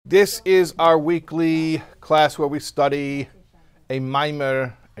This is our weekly class where we study a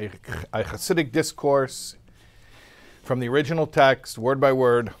maamar, a Hasidic discourse from the original text, word by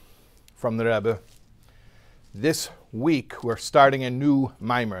word, from the Rebbe. This week we're starting a new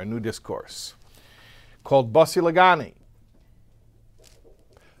maamar, a new discourse, called Basi LeGani.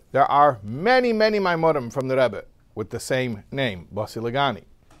 There are many maamarim from the Rebbe with the same name, Basi LeGani.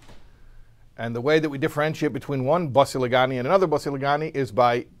 And the way that we differentiate between one Basi LeGani and another Basi LeGani is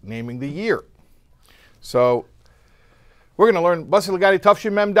by naming the year. So we're going to learn Basi LeGani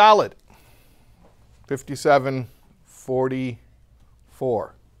Tafshin Mem Daled,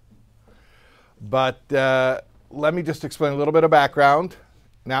 5744. But let me just explain a little bit of background.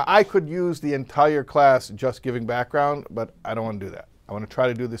 Now, I could use the entire class just giving background, but I don't want to do that. I want to try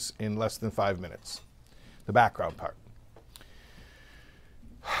to do this in less than 5 minutes, the background part.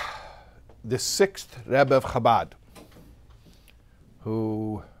 The sixth Rebbe of Chabad,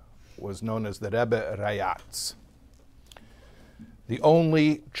 who was known as the Rebbe Rayatz, the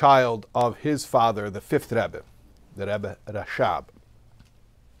only child of his father, the fifth Rebbe, the Rebbe Rashab,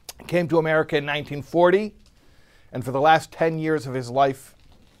 came to America in 1940, and for the last 10 years of his life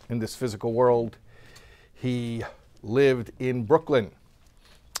in this physical world, he lived in Brooklyn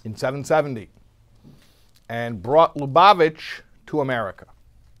in 770 and brought Lubavitch to America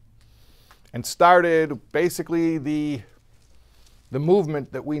and started basically the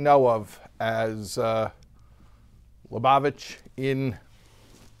movement that we know of as Lubavitch in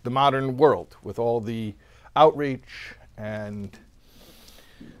the modern world, with all the outreach and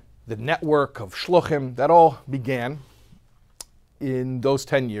the network of shluchim. That all began in those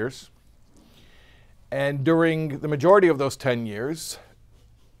 10 years. And during the majority of those 10 years,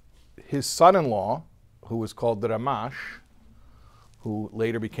 his son-in-law, who was called the Ramash, who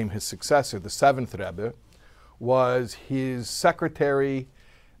later became his successor, the seventh Rebbe, was his secretary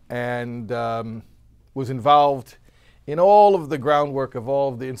and was involved in all of the groundwork of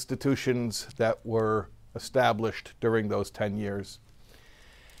all of the institutions that were established during those 10 years.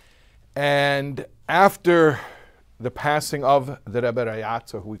 And after the passing of the Rebbe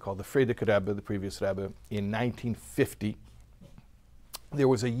Rayatz, who we call the predecessor Rebbe, the previous Rebbe, in 1950, there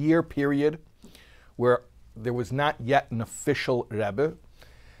was a year period where there was not yet an official Rebbe.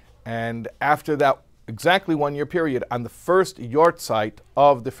 And after that, exactly 1 year period, on the first yortzeit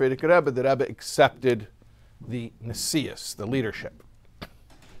of the predecessor Rebbe, the Rebbe accepted the Nesius, the leadership.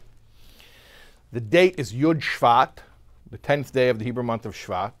 The date is Yud Shvat, the 10th day of the Hebrew month of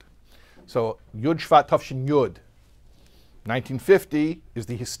Shvat. So Yud Shvat Tafshin Yud. 1950 is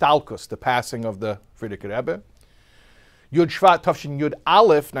the Histalkus, the passing of the predecessor Rebbe. Yud Shvat Tafshin Yud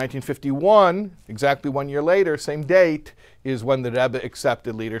Aleph, 1951, exactly 1 year later, same date, is when the Rebbe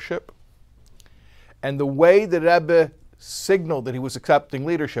accepted leadership. And the way the Rebbe signaled that he was accepting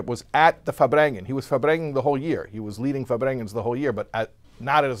leadership was at the Farbrengen. He was Farbrengen the whole year. He was leading Farbrengens the whole year, but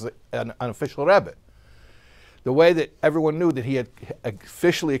not as an official Rebbe. The way that everyone knew that he had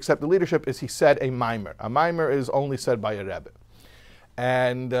officially accepted leadership is he said a maamar. A maamar is only said by a Rebbe.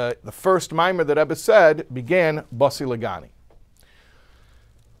 And the first maamar that Rebbe said began Basi LeGani.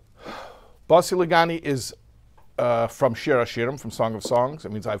 Basi LeGani is from Shir HaShirim, from Song of Songs.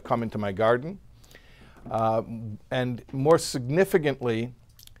 It means I've come into my garden. And more significantly,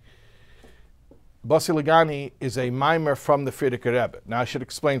 Basi LeGani is a maamar from the predecessor Rebbe. Now I should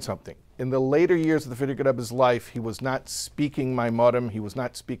explain something. In the later years of the predecessor Rebbe's life, he was not speaking maamarim. He was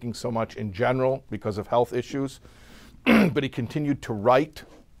not speaking so much in general because of health issues. But he continued to write,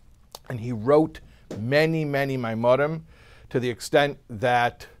 and he wrote many maamarim, to the extent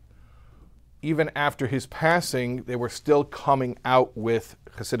that even after his passing, they were still coming out with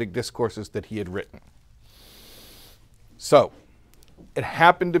Hasidic discourses that he had written. So, it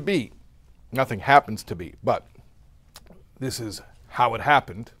happened to be, nothing happens to be, but this is how it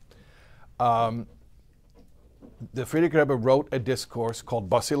happened. The predecessor Rebbe wrote a discourse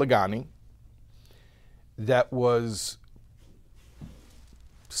called Basi LeGani that was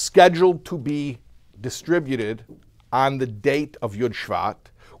scheduled to be distributed on the date of Yud Shvat,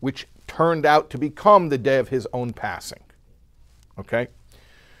 which turned out to become the day of his own passing. Okay?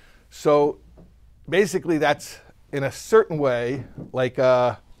 So basically that's, in a certain way, like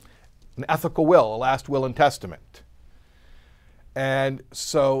an ethical will, a last will and testament. And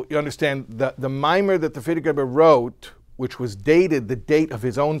so you understand the maamar that the predecessor Rebbe wrote, which was dated the date of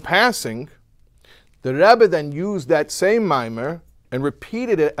his own passing, the Rebbe then used that same maamar and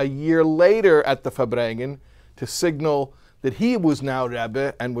repeated it a year later at the Farbrengen to signal that he was now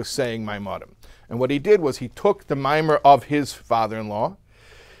Rebbe and was saying maamarim. And what he did was he took the maamar of his father-in-law.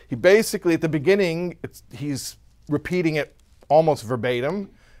 He basically, at the beginning, he's repeating it almost verbatim,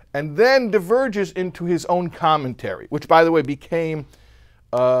 and then diverges into his own commentary, which, by the way, became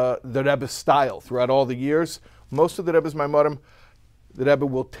the Rebbe's style throughout all the years. Most of the Rebbe's maamarim, the Rebbe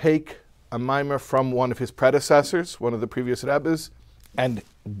will take a maamar from one of his predecessors, one of the previous Rebbes, and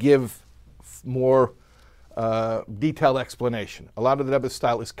give more detailed explanation. A lot of the Rebbe's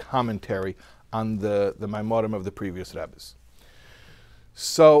style is commentary on the maamarim of the previous Rebbes.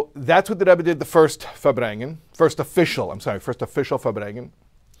 So that's what the Rebbe did the first official Farbrengen.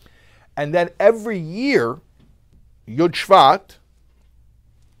 And then every year, Yud Shvat,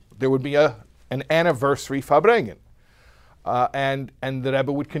 there would be an anniversary Farbrengen. And the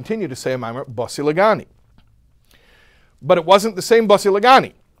Rebbe would continue to say a maamar, Basi LeGani. But it wasn't the same Basi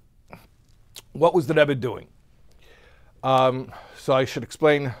LeGani. What was the Rebbe doing? So I should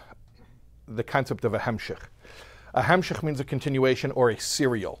explain the concept of a hemshech. A hemshech means a continuation or a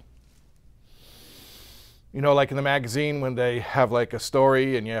serial. You know, like in the magazine when they have like a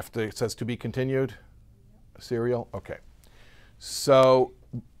story and it says to be continued? A serial? Okay. So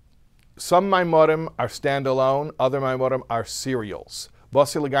some maamarim are standalone, other maamarim are serials.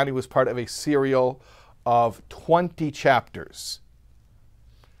 Basi LeGani was part of a serial of 20 chapters.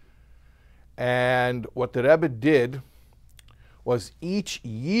 And what the Rebbe did was each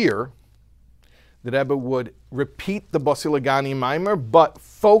year, the Rebbe would repeat the Basi LeGani maamar, but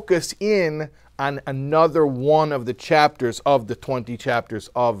focus in on another one of the chapters of the 20 chapters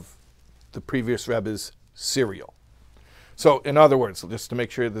of the previous Rebbe's serial. So, in other words, just to make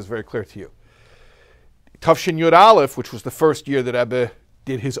sure this is very clear to you, Tafshin Yud Aleph, which was the first year that Rebbe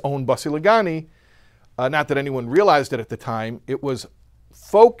did his own Basi LeGani, not that anyone realized it at the time, it was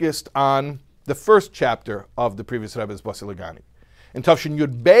focused on the first chapter of the previous Rebbe's Basi LeGani. In Tafshin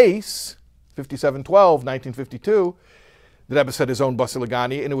Yud Beis, 5712, 1952, the Rebbe said his own Basi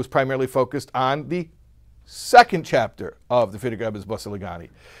LeGani, and it was primarily focused on the second chapter of the Frierdiker Rebbe's Basi LeGani.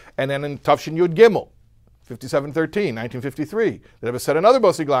 And then in Tafshin Yud Gimel, 5713, 1953, the Rebbe said another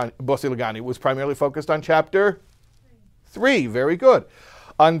Basi LeGani was primarily focused on chapter 3. Very good.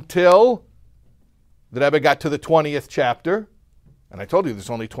 Until the Rebbe got to the 20th chapter, and I told you there's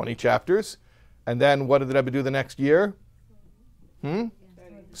only 20 chapters. And then what did the Rebbe do the next year?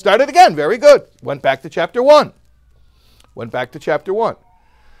 Started again. Very good. Went back to chapter 1.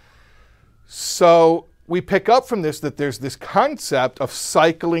 So we pick up from this that there's this concept of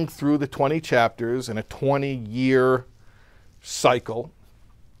cycling through the 20 chapters in a 20-year cycle.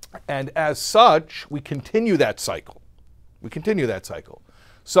 And as such, we continue that cycle.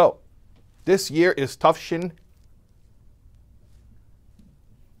 So this year is Tafshin.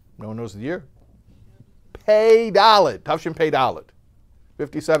 No one knows the year? Pei Dalet. Tafshin Pei Dalet.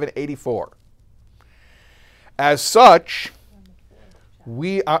 5784. As such,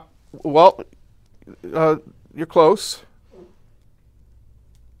 we are, you're close.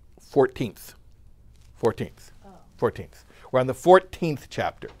 14th. We're on the 14th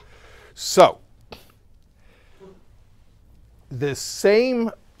chapter. So, the same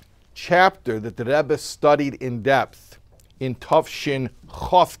chapter that the Rebbe studied in depth in Tafshin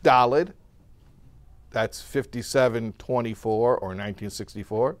Chof Daled, that's 5724 or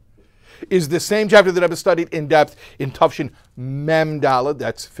 1964, is the same chapter that the Rebbe studied in depth in Tafshin Mem Daled,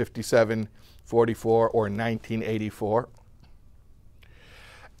 that's 5744 or 1984.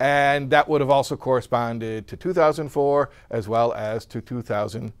 And that would have also corresponded to 2004 as well as to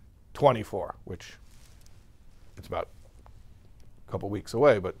 2024, which it's about a couple weeks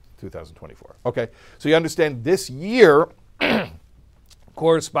away, but 2024. Okay, so you understand this year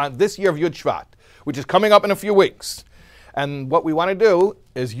this year of Yud Shvat, which is coming up in a few weeks. And what we want to do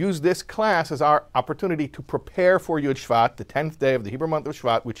is use this class as our opportunity to prepare for Yud Shvat, the 10th day of the Hebrew month of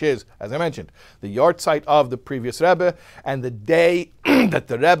Shvat, which is, as I mentioned, the yahrzeit of the previous Rebbe and the day that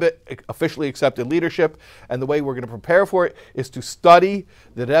the Rebbe officially accepted leadership. And the way we're going to prepare for it is to study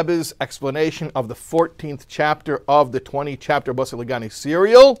the Rebbe's explanation of the 14th chapter of the 20-chapter Basi LeGani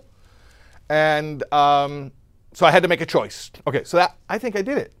serial. And so I had to make a choice. Okay, so that, I think I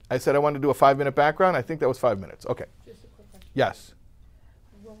did it. I said I wanted to do a 5-minute background. I think that was 5 minutes. Okay. Just a quick question. Yes.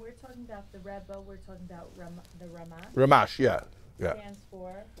 When we're talking about the Rebbe, we're talking about the Ramash. Ramash, yeah. Stands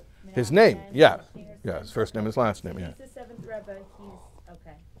for His name, yeah. Yeah, his first name, his last name, yeah. He's the 7th Rebbe. He's,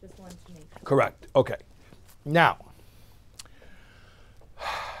 okay, just wanted to make sure. Correct. Okay. Now,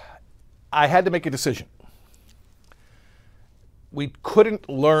 I had to make a decision. We couldn't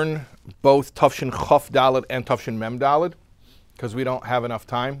learn both Tafshin Chof Daled and Tafshin Mem Daled because we don't have enough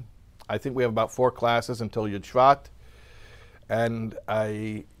time. I think we have about 4 classes until Yud Shvat, and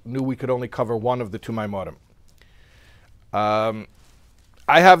I knew we could only cover one of the 2 maamarim.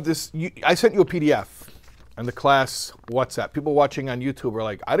 I have this. I sent you a PDF, and the class WhatsApp. People watching on YouTube are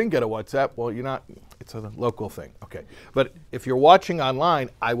like, I didn't get a WhatsApp. Well, you're not, it's a local thing. Okay. But if you're watching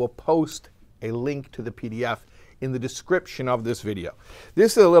online, I will post a link to the PDF in the description of this video.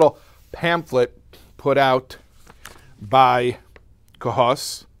 This is a little pamphlet put out by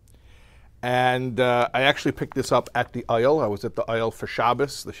Kohos. And I actually picked this up at the Oil. I was at the Oil for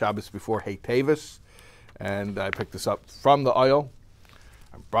Shabbos, the Shabbos before Hey Tavis. And I picked this up from the Oil.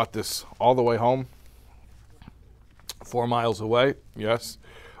 I brought this all the way home. 4 miles away, yes.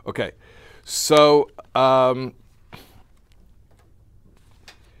 Okay, so Tovshin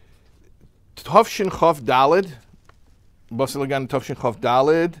Chof Dalid, Basi LeGani Tovshin Chof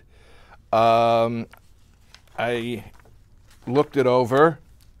Dalid. I looked it over,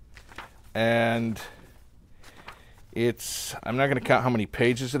 and it's, I'm not going to count how many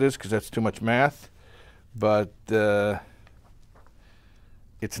pages it is because that's too much math, but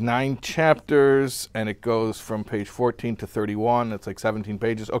it's 9 chapters, and it goes from page 14 to 31. It's like 17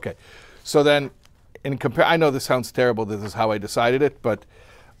 pages. Okay, so then, I know this sounds terrible. This is how I decided it, but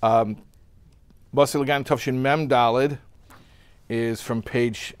Basi LeGani Tovshin Mem Dalid is from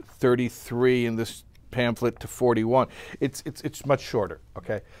page 33 in this pamphlet to 41. It's much shorter.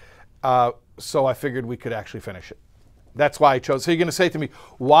 Okay, so I figured we could actually finish it. That's why I chose. So you're going to say to me,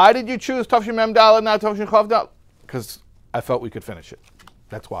 why did you choose Tovshin Mem Dalid, not Tovshin Chof Dalid? Because I felt we could finish it.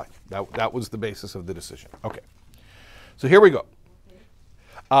 That's why. That was the basis of the decision. Okay. So here we go.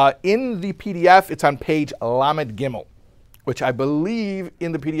 In the PDF, it's on page Lamed Gimel, which I believe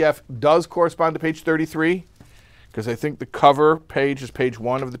in the PDF does correspond to page 33, because I think the cover page is page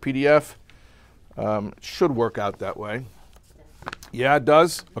 1 of the PDF. It should work out that way. Yeah, it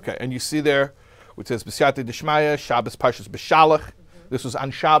does. Okay, and you see there, which says B'siyata Dishmaya, Shabbos Pashas B'Shalach. This was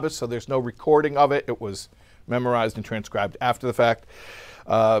on Shabbos, so there's no recording of it. It was memorized and transcribed after the fact.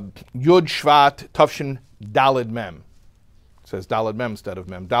 Yud Shvat Tovshin Dalid Mem. It says Dalid Mem instead of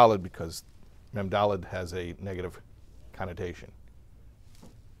Mem Dalid because Mem Dalid has a negative connotation.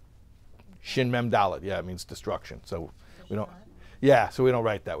 Shin Mem Dalid, yeah, it means destruction. So we don't. Yeah, so we don't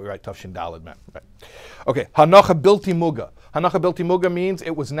write that. We write Tovshin Dalid Mem. Right. Okay. Hanocha Bilti Muga. Hanocha Bilti Muga means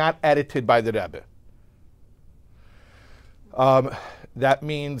it was not edited by the Rebbe. That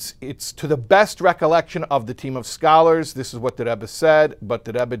means it's to the best recollection of the team of scholars. This is what the Rebbe said, but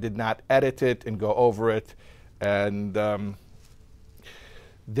the Rebbe did not edit it and go over it. And the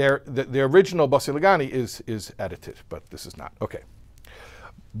original Basi LeGani is edited, but this is not. Okay.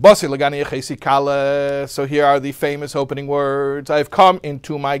 Basi LeGani Echesi Kale. So here are the famous opening words. I have come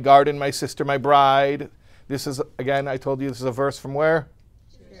into my garden, my sister, my bride. This is, again, I told you this is a verse from where?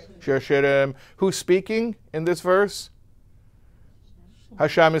 Shir Shirim. Who's speaking in this verse?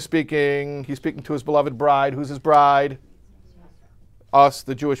 Hashem is speaking. He's speaking to his beloved bride. Who's his bride? Us,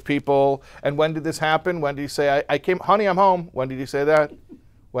 the Jewish people. And when did this happen? When did he say, I came, honey, I'm home? When did he say that?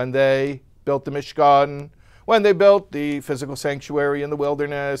 When they built the Mishkan. When they built the physical sanctuary in the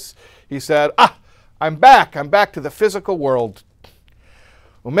wilderness. He said, I'm back. I'm back to the physical world.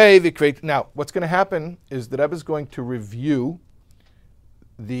 Now, what's going to happen is the Rebbe is going to review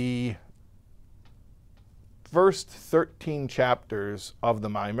the first 13 chapters of the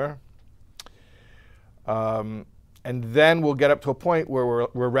maamar, and then we'll get up to a point where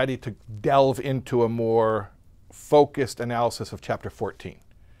we're ready to delve into a more focused analysis of chapter 14.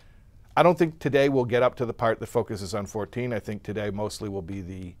 I don't think today we'll get up to the part that focuses on 14. I think today mostly will be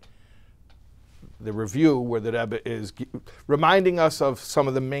the review where the Rebbe is reminding us of some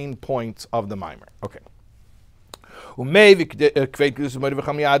of the main points of the maamar. Okay. And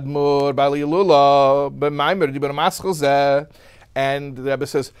the Rebbe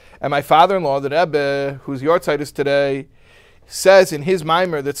says, and my father-in-law, the Rebbe, whose yahrzeit is today, says in his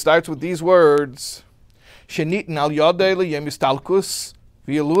maamar that starts with these words, and this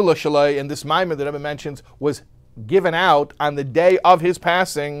maamar that Rebbe mentions was given out on the day of his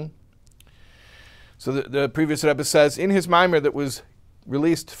passing. So the previous Rebbe says in his maamar that was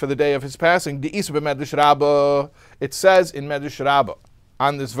released for the day of his passing, it says in Medrash Rabbah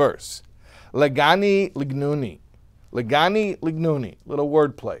on this verse, Legani Lignuni. Legani Lignuni, little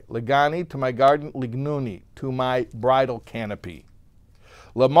wordplay. Legani, to my garden, Lignuni, to my bridal canopy.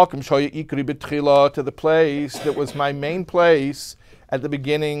 Lamakim shoya ikri betchila, to the place that was my main place at the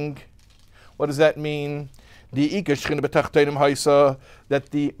beginning. What does that mean? The ikar shchina b'tachteinim haisa, that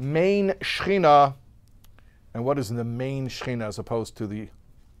the main shchina. And what is the main shechina as opposed to the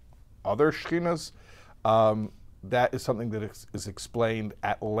other shechinas? That is something that is explained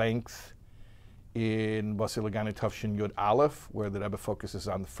at length in Basi LeGani Tovshin Yud Aleph, where the Rebbe focuses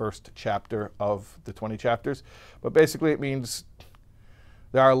on the first chapter of the 20 chapters. But basically it means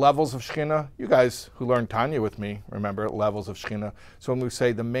There are levels of Shekhinah. You guys who learned Tanya with me remember levels of Shekhinah. So when we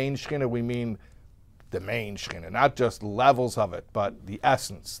say the main Shekhinah, we mean the main Shekhinah, not just levels of it, but the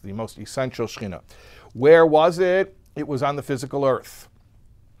essence, the most essential Shekhinah. Where was it? It was on the physical earth.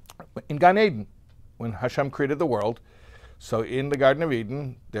 In Gan Eden, when Hashem created the world. So in the Garden of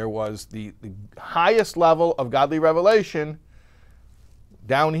Eden, there was the highest level of godly revelation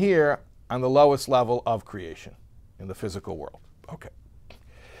down here on the lowest level of creation in the physical world. Okay.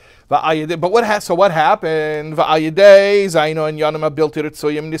 But what happened?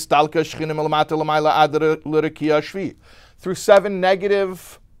 Through 7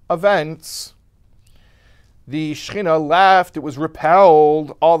 negative events, the Shekhinah left, it was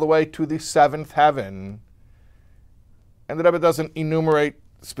repelled all the way to the 7th heaven. And the Rebbe doesn't enumerate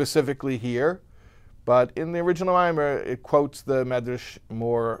specifically here, but in the original maamar, it quotes the Medrash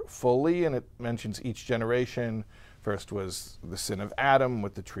more fully, and it mentions each generation. First was the sin of Adam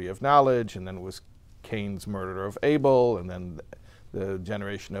with the tree of knowledge, and then was Cain's murder of Abel, and then the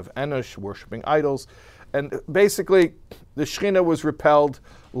generation of Enosh worshiping idols. And basically, the Shekhinah was repelled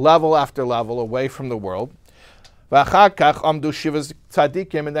level after level away from the world. And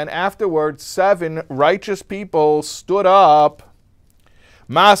then afterwards, 7 righteous people stood up,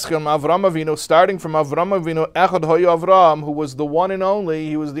 starting from Avram Avinu, Echad Hoyu Avram, who was the one and only,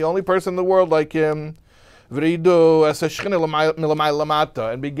 he was the only person in the world like him, and began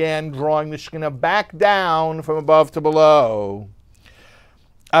drawing the Shekhinah back down from above to below.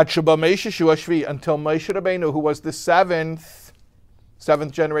 Until Moshe Rabbeinu, who was the seventh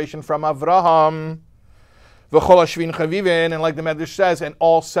generation from Avraham, and like the Medrash says, and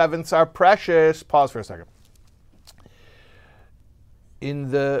all 7ths are precious. Pause for a second. In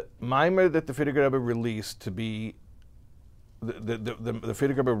the maamar that the Frierdiker Rebbe released to be, the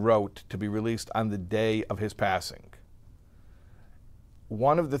Frierdiker Rebbe wrote to be released on the day of his passing,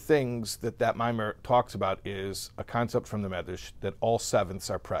 one of the things that maamar talks about is a concept from the Medrash that all 7ths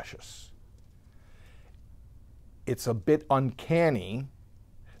are precious. It's a bit uncanny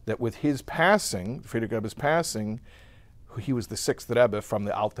that with his passing, Frierdiker Rebbe's passing, he was the 6th Rebbe from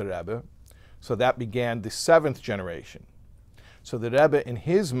the Alter Rebbe, so that began the 7th generation. So the Rebbe in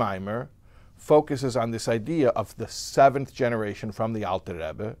his maamar focuses on this idea of the 7th generation from the Alter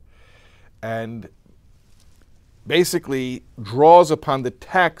Rebbe, and basically draws upon the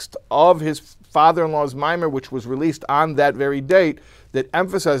text of his father-in-law's maamar, which was released on that very date, that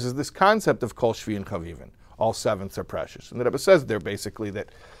emphasizes this concept of Kol Shvi and Chavivin. All 7ths are precious. And the Rebbe says there basically that,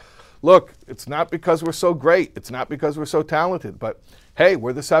 look, it's not because we're so great, it's not because we're so talented, but hey,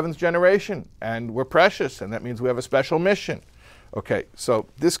 we're the 7th generation, and we're precious, and that means we have a special mission. Okay, so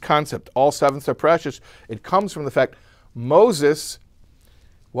this concept, all 7ths are precious, it comes from the fact Moses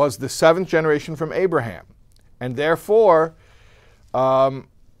was the 7th generation from Abraham, and therefore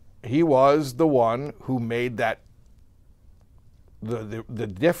he was the one who made that the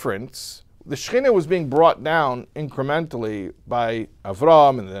difference. The Shekhinah was being brought down incrementally by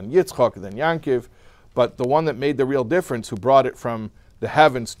Avram, and then Yitzchak, and then Yankiv, but the one that made the real difference, who brought it from the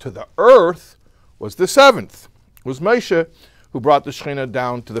heavens to the earth, was the 7th. It was Moshe who brought the Shekhinah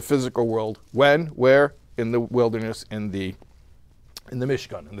down to the physical world. When? Where? In the wilderness, in the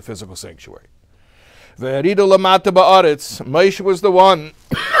Mishkan, in the physical sanctuary. Moshe was the one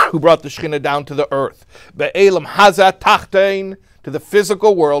who brought the Shekhinah down to the earth. Be'elam hazat tachtein, to the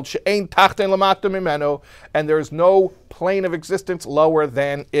physical world, she'ein tachtein lamata mimeno, and there is no plane of existence lower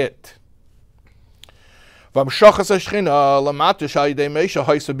than it. Now the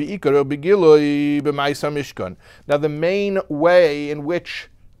main way in which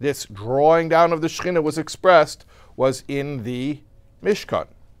this drawing down of the Shekhinah was expressed was in the Mishkan.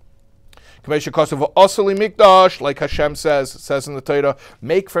 Like Hashem says in the Torah,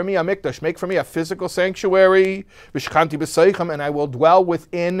 make for me a mikdash, make for me a physical sanctuary, and I will dwell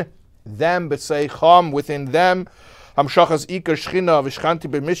within them, within them.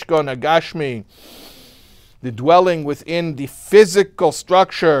 The dwelling within the physical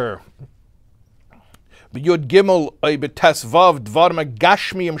structure. The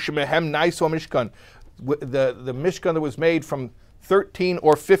Mishkan that was made from 13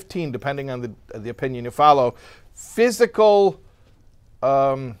 or 15, depending on the opinion you follow, physical,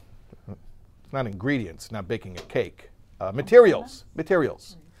 not ingredients, not baking a cake, materials,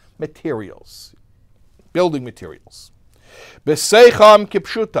 building materials. B'seicham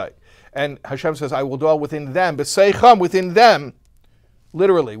kipshutai. And Hashem says, I will dwell within them, b'seicham, within them,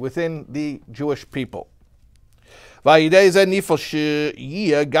 literally, within the Jewish people. And this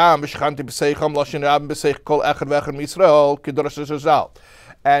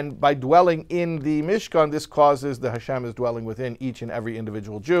And by dwelling in the Mishkan, this causes the Hashem is dwelling within each and every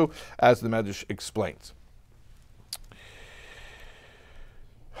individual Jew, as the Medrash explains.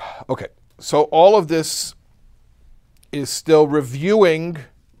 Okay, so all of this is still reviewing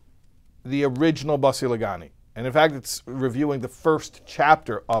the original Basi LeGani. And in fact, it's reviewing the first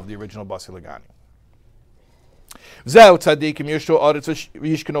chapter of the original Basi LeGani.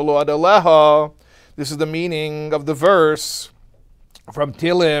 This is the meaning of the verse from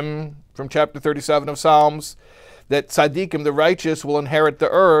Tilim, from chapter 37 of Psalms, that tzaddikim, the righteous, will inherit the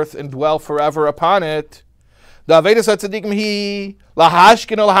earth and dwell forever upon it. What does it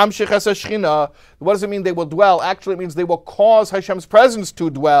mean they will dwell? Actually, it means they will cause Hashem's presence to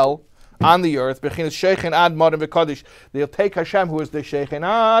dwell on the earth. They'll take Hashem, who is the Sheikhin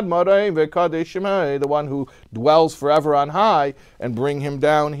Ad Morim V'Kadosh, the one who dwells forever on high, and bring him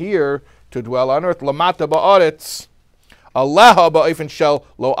down here to dwell on earth. Lamata ba'aretz, Aleha ba'ofen shel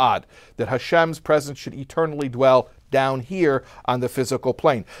lo ad, that Hashem's presence should eternally dwell down here on the physical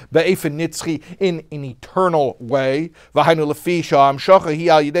plane. Be'efen nitzchi, in an eternal way. V'hainu lefi sha'amshacha hi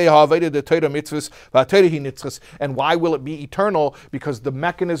al yidei ha'aveda de Torah mitzvahs v'atorah hi nitzchas. And why will it be eternal? Because the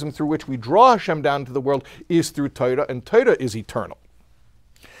mechanism through which we draw Hashem down to the world is through Torah, and Torah is eternal.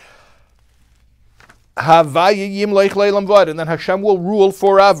 And then Hashem will rule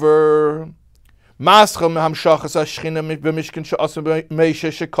forever. And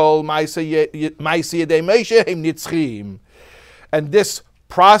this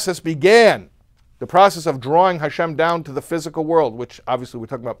process began, the process of drawing Hashem down to the physical world, which obviously we're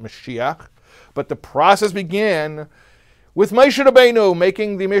talking about Mashiach, but the process began with Moshe Rabbeinu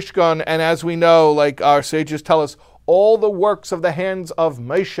making the Mishkan, and as we know, like our sages tell us, all the works of the hands of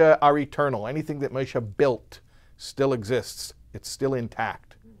Moshe are eternal. Anything that Moshe built still exists. It's still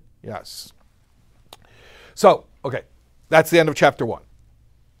intact. Yes. So, okay, that's the end of chapter 1.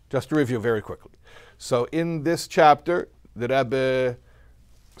 Just to review very quickly. So in this chapter, the Rebbe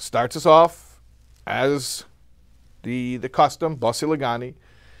starts us off as the custom, Basi LeGani.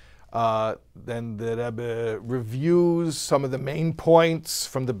 Then the Rebbe reviews some of the main points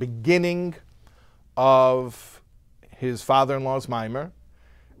from the beginning of his father-in-law's maamar.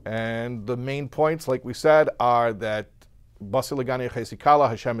 And the main points, like we said, are that Basi LeGani Chesikala,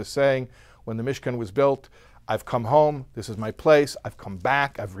 Hashem is saying, when the Mishkan was built, I've come home, this is my place, I've come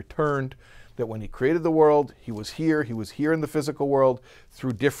back, I've returned. That when he created the world, he was here in the physical world.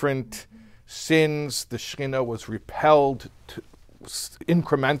 Through different sins, the Shekhinah was repelled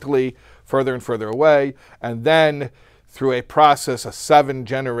incrementally further and further away. And then through a process, a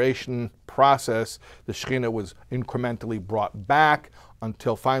 7-generation process, the Shekhinah was incrementally brought back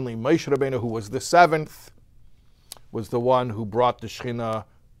until finally Moshe Rabbeinu, who was the 7th, was the one who brought the Shekhinah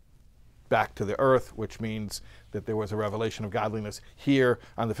back to the earth, which means that there was a revelation of godliness here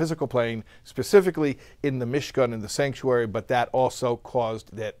on the physical plane, specifically in the Mishkan, in the sanctuary, but that also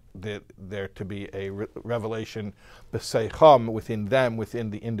caused that there to be a revelation b'seicham within them, within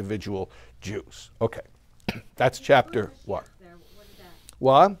the individual Jews. Okay, that's chapter 1.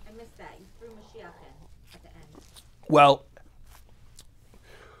 What? I missed that. You threw Mashiach in at the end. Well,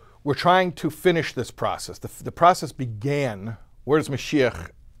 we're trying to finish this process. The process began, where does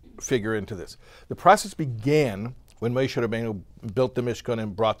Mashiach figure into this? The process began when Moshe Rabbeinu built the Mishkan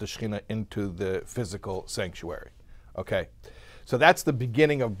and brought the Shekhinah into the physical sanctuary. Okay? So that's the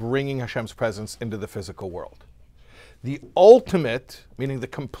beginning of bringing Hashem's presence into the physical world. The ultimate, meaning the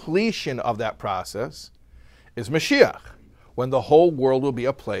completion of that process, is Mashiach, when the whole world will be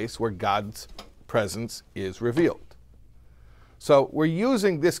a place where God's presence is revealed. So we're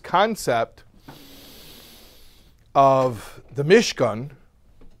using this concept of the Mishkan,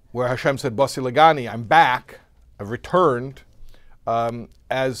 where Hashem said, Basi LeGani, I'm back, I've returned,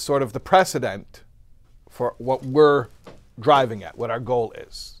 as sort of the precedent for what we're driving at, what our goal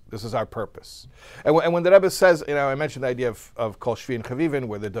is. This is our purpose. And when the Rebbe says, I mentioned the idea of Kol Shvi and Chavivin,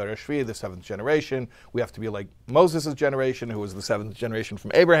 where the Dor Shvi, the 7th generation, we have to be like Moses' generation, who was the 7th generation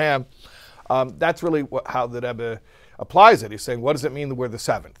from Abraham. That's really how the Rebbe applies it. He's saying, what does it mean that we're the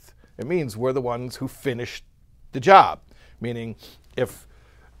 7th? It means we're the ones who finished the job. Meaning, if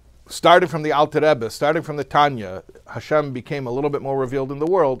starting from the Alter Rebbe, starting from the Tanya, Hashem became a little bit more revealed in the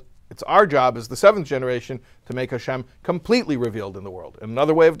world, it's our job as the 7th generation to make Hashem completely revealed in the world. And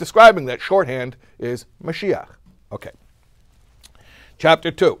another way of describing that shorthand is Mashiach. Okay.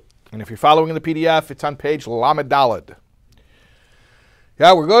 Chapter 2. And if you're following in the PDF, it's on page Lamed Daled.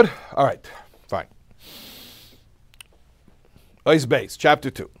 Yeah, we're good? All right. Fine. Ois Beis, chapter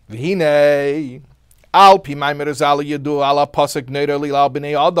 2. V'hinei al pi maamar zal yadu ala pasuk neder lilal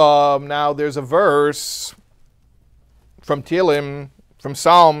b'nei adam. Now there's a verse from Tilim, from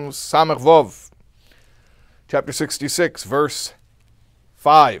Psalms, Samach Vov, chapter 66, verse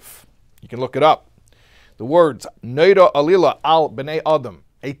 5. You can look it up. The words, Neira Alila al B'nai Adam,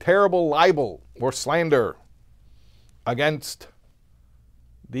 a terrible libel or slander against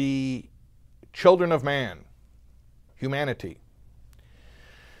the children of man, humanity.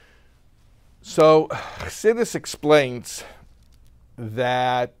 So, Chassidus explains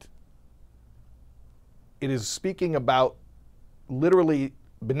that it is speaking about literally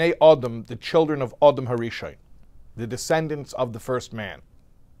B'nai Adam, the children of Adam Harishon, the descendants of the first man,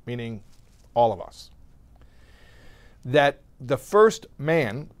 meaning all of us. That the first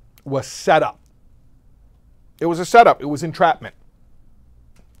man was set up. It was a setup. It was entrapment.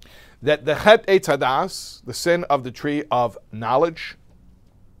 That the Chet Eitz Hadas, the sin of the tree of knowledge,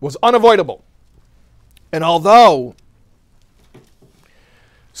 was unavoidable. And although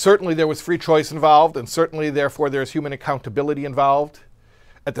certainly there was free choice involved, and certainly therefore there's human accountability involved,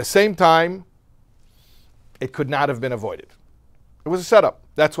 at the same time, it could not have been avoided. It was a setup.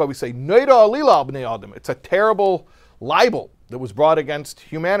 That's why we say, Neira Alila al B'nai Adam. It's a terrible libel that was brought against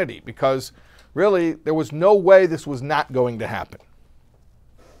humanity, because really there was no way this was not going to happen.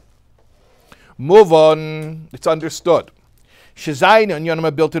 Move on. It's understood. Shezayin and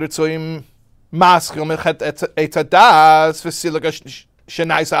Yonam built it so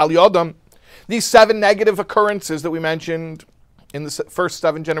these 7 negative occurrences that we mentioned in the first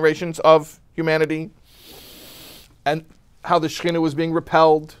 7 generations of humanity, and how the Shekhinah was being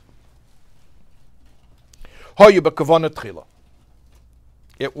repelled.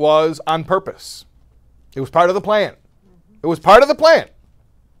 It was on purpose. It was part of the plan. It was part of the plan.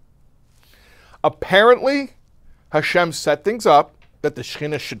 Apparently, Hashem set things up that the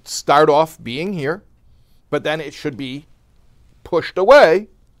Shekhinah should start off being here, but then it should be pushed away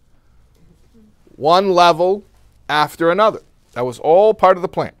one level after another. That was all part of the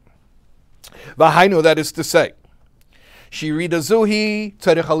plan. V'hainu, that is to say, Shirida Zuhi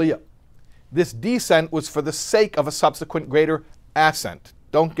Tzarich Aliyah. This descent was for the sake of a subsequent greater ascent.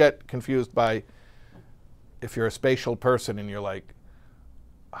 Don't get confused by if you're a spatial person and you're like,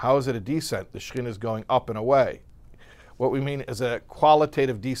 how is it a descent? The Shekhinah is going up and away. What we mean is a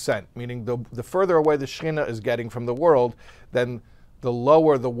qualitative descent, meaning the further away the Shekhinah is getting from the world, then the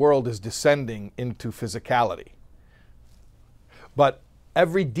lower the world is descending into physicality. But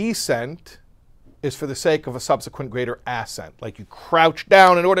every descent is for the sake of a subsequent greater ascent. Like you crouch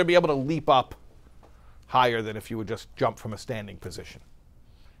down in order to be able to leap up higher than if you would just jump from a standing position.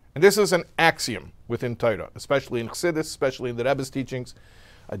 And this is an axiom within Torah, especially in Chassidus, especially in the Rebbe's teachings.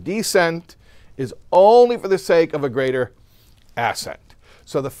 A descent is only for the sake of a greater ascent.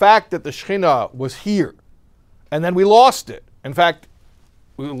 So the fact that the Shekhinah was here and then we lost it, in fact,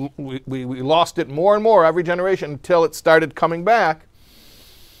 we lost it more and more every generation until it started coming back.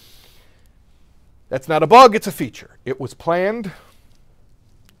 That's not a bug, it's a feature. It was planned,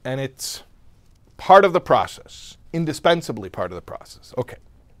 and it's part of the process, indispensably part of the process. Okay.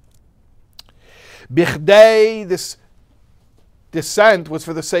 Bichdei, this descent was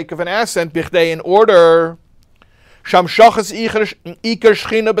for the sake of an ascent, bichdei, in order, sham shochas iker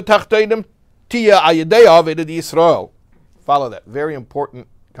shchina betachtoidim tia ayedei aveded Yisrael. Follow that, very important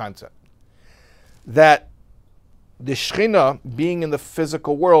concept. That the Shekhinah, being in the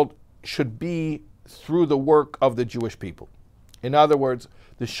physical world, should be through the work of the Jewish people. In other words,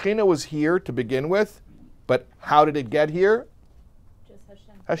 the Shekhinah was here to begin with, but how did it get here? Just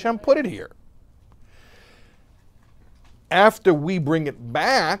Hashem. Hashem put it here. After we bring it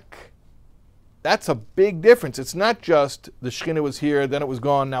back, that's a big difference. It's not just the Shekhinah was here, then it was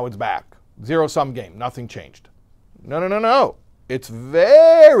gone, now it's back. Zero-sum game, nothing changed. No. It's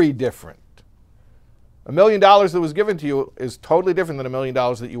very different. $1 million that was given to you is totally different than $1 million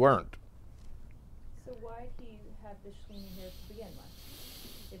that you earned. So why do you have the Shekhinah here to begin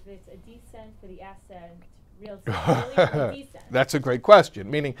with? If it's a descent for the ascent, really for the descent. That's a great question.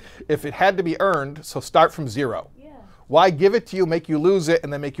 Meaning, if it had to be earned, so start from zero. Yeah. Why give it to you, make you lose it,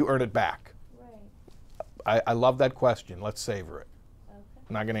 and then make you earn it back? Right. I love that question. Let's savor it. Okay.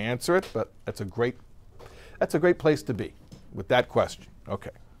 I'm not going to answer it, but that's a great place to be with that question. Okay.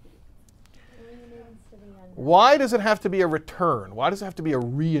 Why does it have to be a return? Why does it have to be a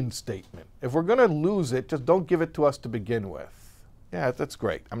reinstatement? If we're going to lose it, just don't give it to us to begin with. Yeah, that's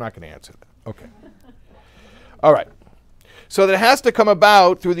great. I'm not going to answer that. Okay. All right. So that it has to come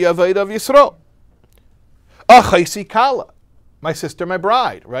about through the Avodah of Yisrael. Achaysi kala, my sister, my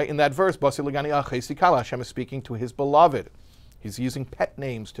bride, right? In that verse, Basi LeGani, Achaysi kala, Hashem is speaking to his beloved. He's using pet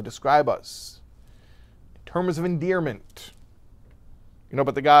names to describe us. In terms of endearment.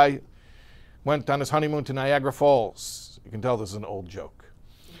 But the guy went on his honeymoon to Niagara Falls. You can tell this is an old joke.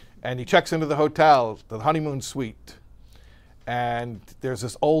 And he checks into the hotel, the honeymoon suite, and there's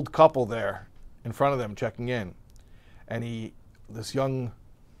this old couple there in front of them checking in. And this young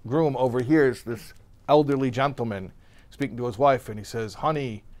groom overhears this elderly gentleman speaking to his wife, and he says,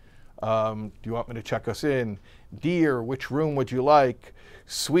 "Honey, do you want me to check us in? Dear, which room would you like?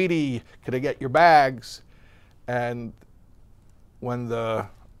 Sweetie, could I get your bags?" And when the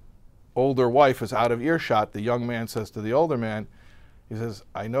older wife is out of earshot, the young man says to the older man, he says,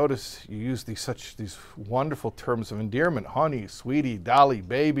 "I notice you use these wonderful terms of endearment, honey, sweetie, dolly,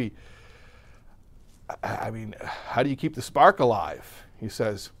 baby. I mean, how do you keep the spark alive?" He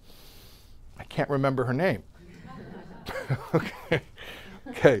says, "I can't remember her name."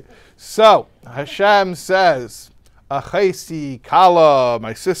 Okay. So Hashem says, "Achesi, Kala,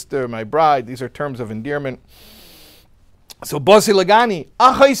 my sister, my bride." These are terms of endearment. So Basi LeGani,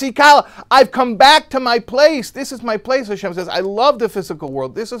 Achesi Kala, I've come back to my place. This is my place, Hashem says. I love the physical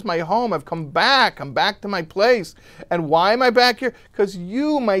world. This is my home. I've come back. I'm back to my place. And why am I back here? Because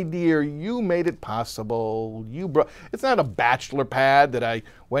you, my dear, you made it possible. It's not a bachelor pad that I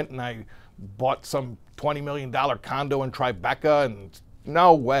went and I bought some $20 million condo in Tribeca, and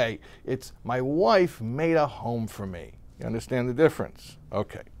no way. It's my wife made a home for me. You understand the difference?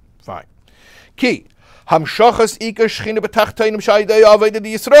 Okay, fine. Key. Hamshachas ika shchina b'tachtoinim sh'ayidei avodah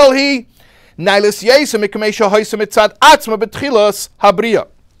Yisrael hi nailas yesem mikmei shehoisem mitzad atzma b'tchilas habriya.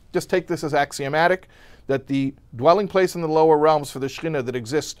 Just take this as axiomatic, that the dwelling place in the lower realms for the Shekhinah that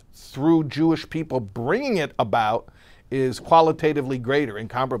exists through Jewish people bringing it about is qualitatively greater,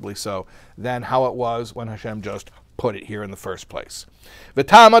 incomparably so, than how it was when Hashem just put it here in the first place.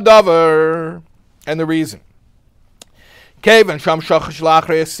 V'tam hadavar, and the reason. Kevan sham shachash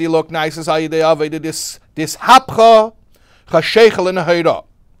lachrei silok naises ayidei aveda dis hapcha chasheichel in a.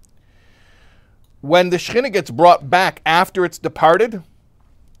 When the Shekhinah gets brought back after it's departed,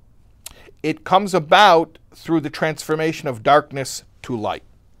 it comes about through the transformation of darkness to light.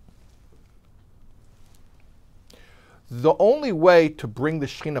 The only way to bring the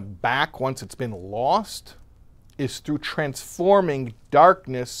Shekhinah back once it's been lost is through transforming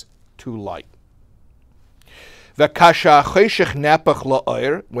darkness to light. When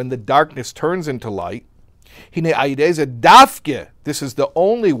the darkness turns into light, this is the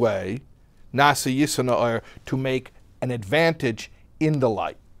only way to make an advantage in the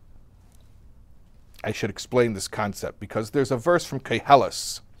light. I should explain this concept because there's a verse from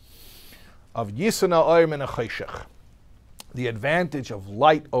Kehelis of Yisana Oyer min HaCheshech, the advantage of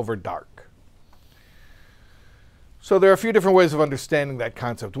light over dark. So there are a few different ways of understanding that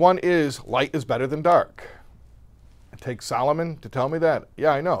concept. One is light is better than dark. It takes Solomon to tell me that.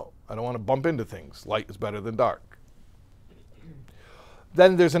 Yeah, I know. I don't want to bump into things. Light is better than dark.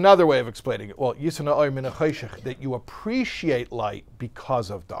 Then there's another way of explaining it. Well, Yisana Oyer min HaCheshech, that you appreciate light because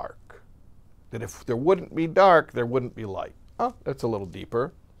of dark. That if there wouldn't be dark, there wouldn't be light. Oh, that's a little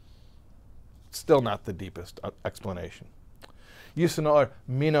deeper. Still not the deepest explanation. Yisana Oyer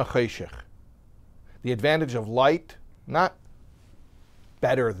min HaCheshech, the advantage of light, not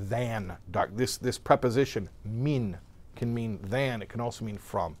better than dark. This preposition, min, can mean than. It can also mean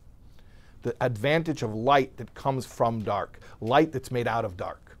from. The advantage of light that comes from dark. Light that's made out of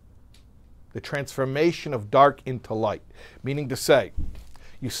dark. The transformation of dark into light. Meaning to say,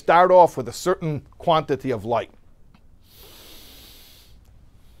 you start off with a certain quantity of light.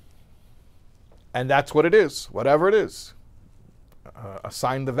 And that's what it is, whatever it is.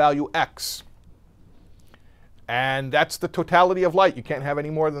 Assign the value X. And that's the totality of light. You can't have any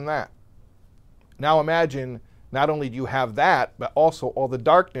more than that. Now imagine, not only do you have that, but also all the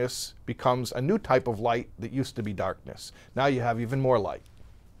darkness becomes a new type of light that used to be darkness. Now you have even more light.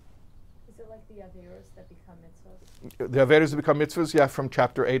 Is it like the Averos that become mitzvahs? The Averos that become mitzvahs, yeah, from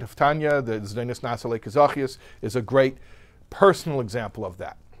chapter 8 of Tanya, the Zdenis Nasale Kazachias, is a great personal example of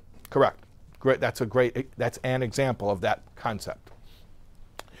that. Correct. Great. That's an example of that concept.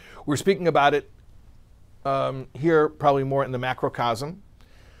 We're speaking about it here probably more in the macrocosm,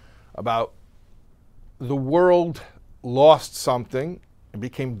 about the world lost something and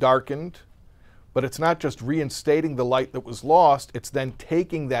became darkened, but it's not just reinstating the light that was lost, it's then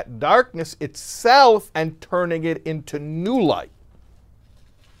taking that darkness itself and turning it into new light.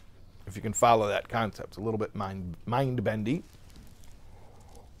 If you can follow that concept. It's a little bit mind-bendy.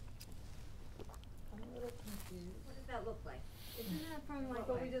 I'm a little confused. What does that look like? Isn't that from like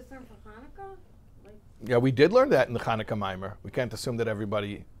what we just learned for Hanukkah? Yeah, we did learn that in the Hanukkah maamar. We can't assume that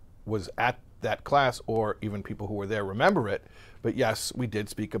everybody was at that class or even people who were there remember it. But yes, we did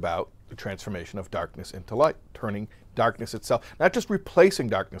speak about the transformation of darkness into light, turning darkness itself, not just replacing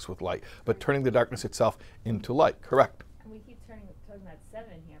darkness with light, but turning the darkness itself into light. Correct. talking about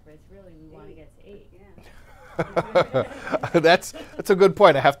 7 here, but it's really we want to get to 8. Yeah. That's a good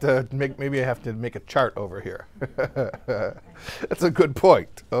point. Maybe I have to make a chart over here. That's a good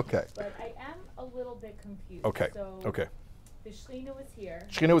point. Okay. But I am a little bit confused. Okay. So Okay. the Shlina was here.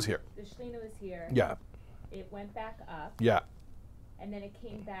 Shekhinah was here. The Shlina was here. Yeah. It went back up. Yeah. And then it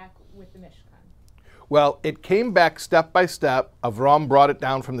came back with the Mishkan. Well, it came back step by step. Avram brought it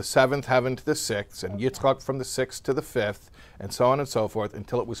down from the 7th heaven to the 6th, and Yitzchak from the 6th to the 5th, and so on and so forth,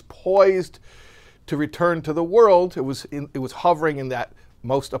 until it was poised to return to the world. It was hovering in that in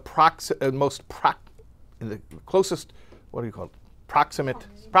the closest, what do you call it? Proximate.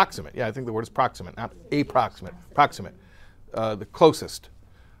 Yeah, I think the word is proximate, not approximate. Proximate. The closest.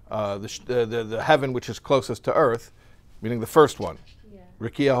 The heaven which is closest to earth, meaning the first one. Yeah.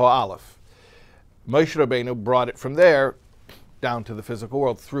 Rikiah Aleph. Moshe Rabbeinu brought it from there down to the physical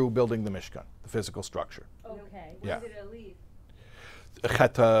world through building the Mishkan, the physical structure. Okay. Yeah. When did it leave?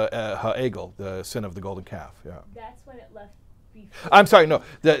 Chet ha'egel, the sin of the golden calf. Yeah. That's when it left before. I'm sorry, no.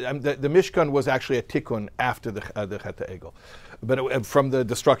 The Mishkan was actually a tikkun after the Chet ha'egel, but from the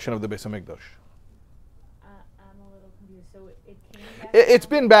destruction of the Beis Hamikdash. I'm a little confused. So it came back. It's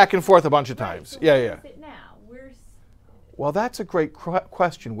been back and forth a bunch of times. So Yeah, where yeah. is it now? Where's Well, that's a great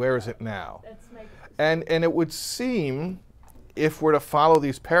question. Where is it now? that's my And it would seem, if we're to follow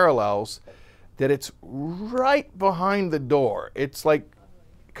these parallels, that it's right behind the door. It's like,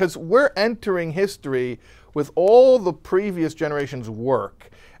 because we're entering history with all the previous generations' work,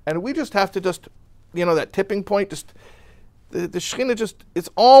 and we just have to that tipping point, the Shekhinah it's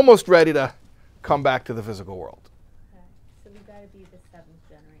almost ready to come back to the physical world. okay. So we gotta be the 7th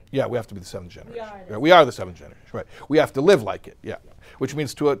generation. Yeah, we have to be the 7th generation. are the Yeah, we are the 7th generation, right. We have to live like it, yeah. Which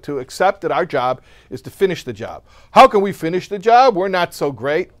means to accept that our job is to finish the job. How can we finish the job? We're not so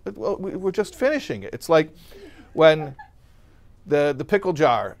great. Well, we're just finishing it. It's like when the pickle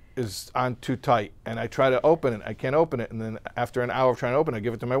jar is on too tight and I try to open it, I can't open it, and then after an hour of trying to open it, I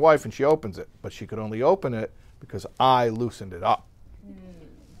give it to my wife and she opens it. But she could only open it because I loosened it up.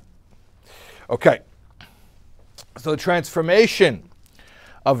 Okay. So the transformation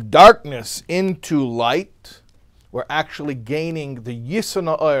of darkness into light, we're actually gaining the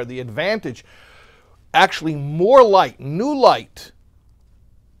yisana, or the advantage, actually more light, new light,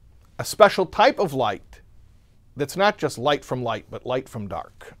 a special type of light that's not just light from light, but light from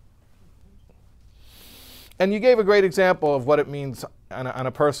dark. And you gave a great example of what it means on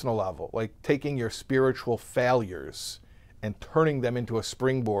a personal level, like taking your spiritual failures and turning them into a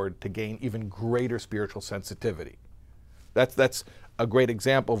springboard to gain even greater spiritual sensitivity. That's a great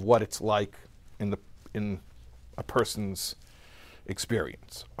example of what it's like in a person's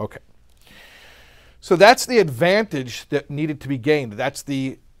experience. Okay. So that's the advantage that needed to be gained. That's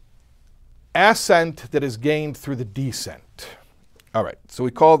the ascent that is gained through the descent. All right. So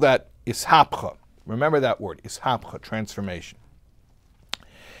we call that ishapcha. Remember that word, ishapcha, transformation.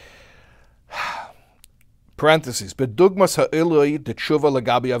 Parentheses. Bedugmas ha'iloi d'tshuva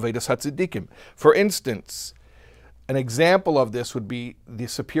legabi avedas hatzidikim. For instance, an example of this would be the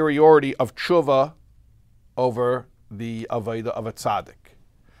superiority of tshuva over the aveda of a tzaddik.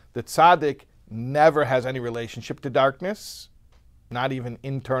 The tzaddik never has any relationship to darkness, not even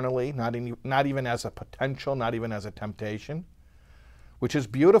internally, not even as a potential, not even as a temptation, which is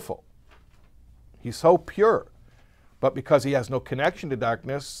beautiful. He's so pure. But because he has no connection to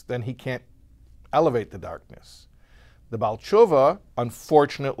darkness, then he can't elevate the darkness. The Baal Tshuva,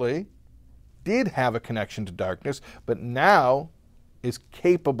 unfortunately, did have a connection to darkness, but now is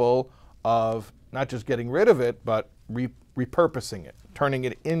capable of not just getting rid of it, but repurposing it, turning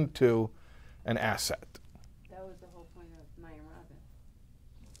it into an asset. That was the whole point of maamar.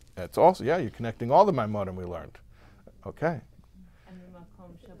 That's also, yeah, you're connecting all the maamarim we learned. Okay. And the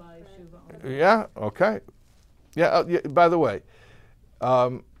makom shabal yeshuva. Yeah, okay. Yeah, by the way,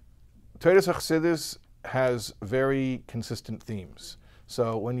 Toras HaChassidus has very consistent themes.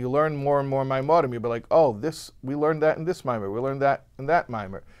 So when you learn more and more maamarim, you'll be like, oh, we learned that in this maamar, we learned that in that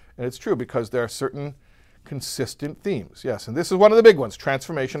maamar. And it's true because there are certain consistent themes. Yes, and this is one of the big ones,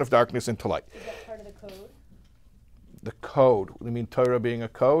 transformation of darkness into light. Is that part of the code? The code. You mean Torah being a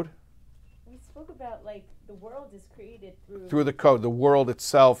code? We spoke about like the world is created through Through the code. The world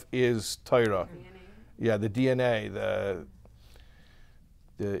itself is Torah. DNA. Yeah, the DNA,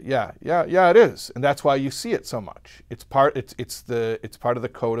 yeah, it is, and that's why you see it so much. It's part of the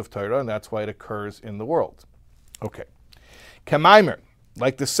code of Torah, and that's why it occurs in the world. Okay, Kemaimer,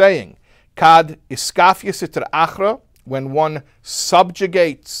 like the saying, Kad iskafya sitra achra, when one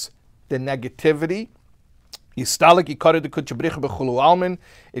subjugates the negativity It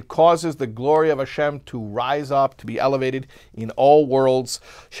causes the glory of Hashem to rise up, to be elevated in all worlds.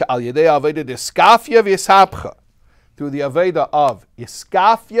 Through the Aveda of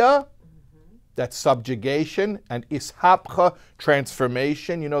Iskafia, that's subjugation, and Ishapcha,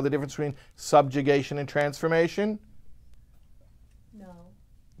 transformation. You know the difference between subjugation and transformation? No.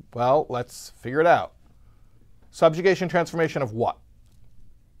 Well, let's figure it out. Subjugation, transformation of what?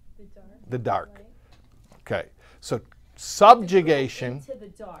 The dark. The dark. Light. Okay, so subjugation. Into the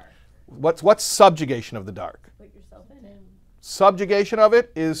dark. What's subjugation of the dark? Put yourself in it. Subjugation of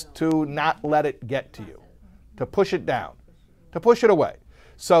it is to not let it get to you, to push it down, to push it away.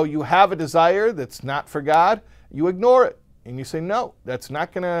 So you have a desire that's not for God, you ignore it, and you say, no, that's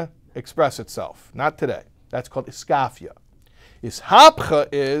not going to express itself, not today. That's called iskafia. Ishapcha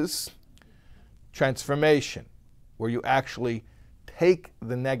is transformation, where you actually take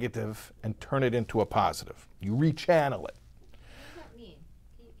the negative and turn it into a positive. You rechannel it. What does that mean?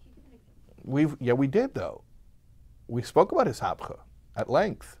 Can you give an example? We did though. We spoke about ishapcha at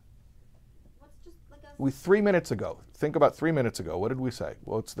length. What's just like a 3 minutes ago. Think about 3 minutes ago. What did we say?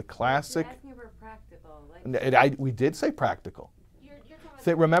 Well, it's the classic. You're asking about practical. Like, We did say practical. you're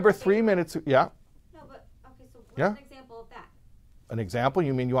talking about Remember 3 minutes? Yeah. No, but okay, so what's Yeah. an example of that? An example?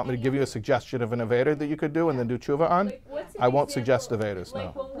 You mean you want me to give you a suggestion of an Aveda that you could do and then do tshuva on? Like, what's an I won't example- suggest Avedas,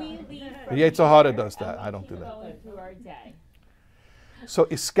 Like no. when we leave The from Yetzer Hara here does that. and we I don't do keep that. going through our day. So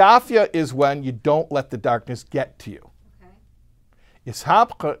iskafia is when you don't let the darkness get to you. Okay.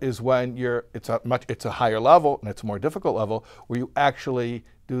 Ishapcha is when it's a higher level and it's a more difficult level where you actually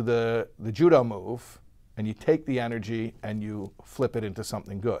do the judo move and you take the energy and you flip it into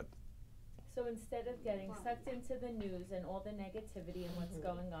something good. So instead of getting sucked into the news and all the negativity and what's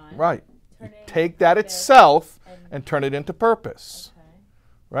going on, Right. You turn it take into that this itself and turn it into purpose. Okay.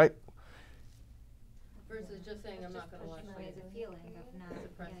 Right? versus just saying I'm not going to watch Pushing away it. the feeling of not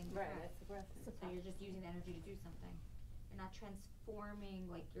getting depressed. Suppressed. So you're just using the energy to do something. You're not transforming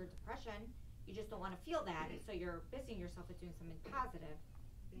like your depression. You just don't want to feel that, so you're busying yourself with doing something positive.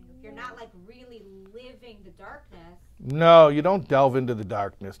 You're not like really living the darkness. No, you don't delve into the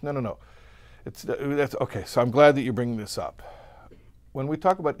darkness. No. That's okay. So I'm glad that you're bringing this up. When we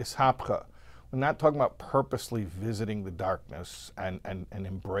talk about ishapcha, we're not talking about purposely visiting the darkness and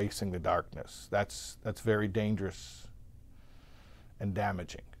embracing the darkness. That's very dangerous and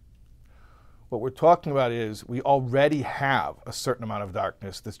damaging. What we're talking about is we already have a certain amount of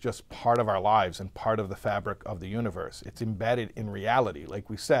darkness that's just part of our lives and part of the fabric of the universe. It's embedded in reality. Like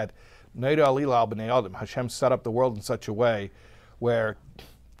we said, Hashem set up the world in such a way where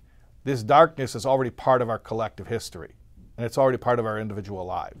this darkness is already part of our collective history, and it's already part of our individual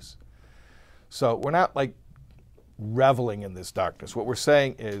lives. So we're not like reveling in this darkness. What we're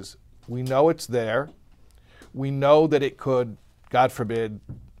saying is we know it's there. We know that it could, God forbid,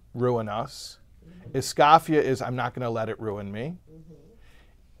 ruin us. Iskafia is I'm not going to let it ruin me.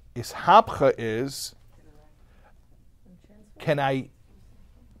 Ishapcha is can I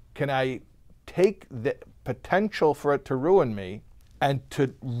take the potential for it to ruin me and to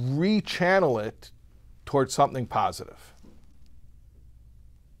rechannel it towards something positive.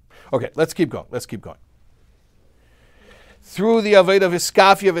 Okay, let's keep going. Through the Aveda of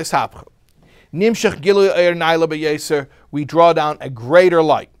Iskafia v'Ishapcha, Nimshach Gilu Eir Naila B'Yeser, we draw down a greater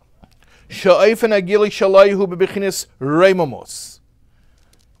light. Sha'ofen Agili Shalayhu B'Bechinis Reimamus.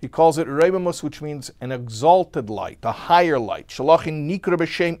 He calls it Reimamus, which means an exalted light, a higher light. Shalachin Nikra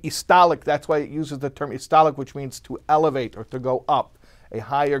B'Shem Istalik. That's why it uses the term Istalik, which means to elevate or to go up, a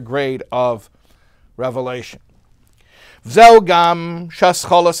higher grade of revelation. V'zeu gam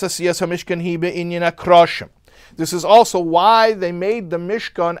shascholas asiyas hamishkan hi be'inyan akroshim. This is also why they made the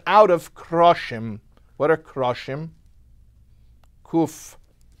Mishkan out of kroshim. What are kroshim? Kuf,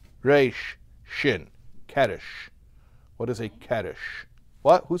 reish, shin, kerish. What is a kerish?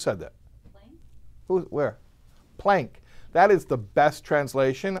 What? Who said that? Plank? Who? Where? Plank. That is the best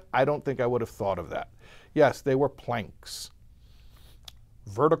translation. I don't think I would have thought of that. Yes, they were planks.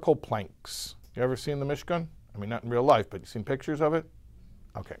 Vertical planks. You ever seen the Mishkan? I mean, not in real life, but you seen pictures of it?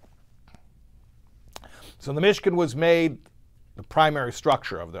 Okay. So the Mishkan was made, the primary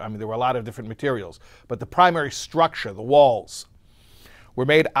structure of there were a lot of different materials, but the primary structure, the walls, were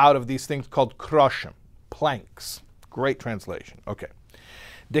made out of these things called kroshim, planks. Great translation. Okay.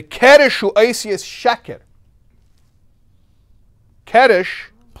 The keresh u'esius sheker. Keresh,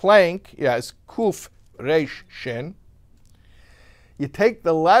 plank, is kuf, reish, shin. You take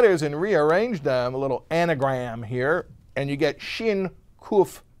the letters and rearrange them, a little anagram here, and you get shin,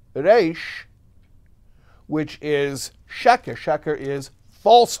 kuf, reish, which is sheker. Sheker is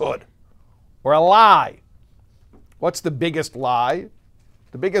falsehood or a lie. What's the biggest lie?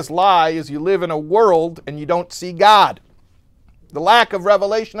 The biggest lie is you live in a world and you don't see God. The lack of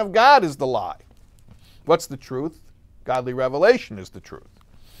revelation of God is the lie. What's the truth? Godly revelation is the truth.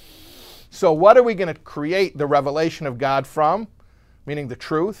 So what are we going to create the revelation of God from? Meaning the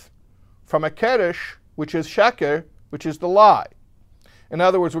truth. From a keresh, which is sheker, which is the lie. In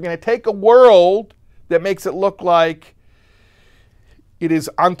other words, we're going to take a world that makes it look like it is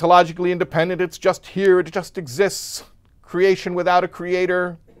ontologically independent, it's just here, it just exists. Creation without a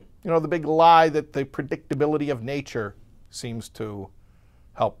creator. You know, the big lie that the predictability of nature seems to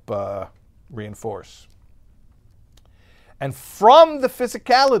help reinforce. And from the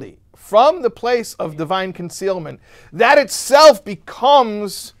physicality, from the place of divine concealment, that itself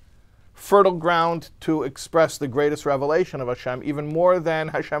becomes fertile ground to express the greatest revelation of Hashem, even more than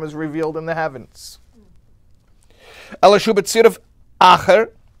Hashem is revealed in the heavens. Acher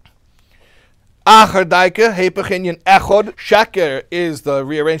daike hepech inyan echod. Sheker is the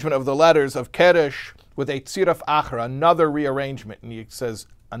rearrangement of the letters of Keresh with a tziraf acher, another rearrangement. And he says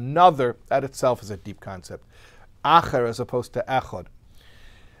another, that itself is a deep concept. Acher as opposed to echod.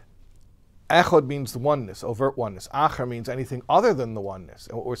 Echod means the oneness, overt oneness. Acher means anything other than the oneness.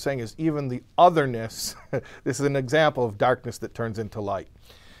 And what we're saying is even the otherness, this is an example of darkness that turns into light.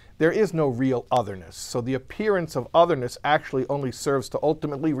 There is no real otherness. So the appearance of otherness actually only serves to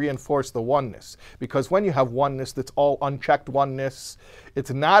ultimately reinforce the oneness. Because when you have oneness that's all unchecked oneness,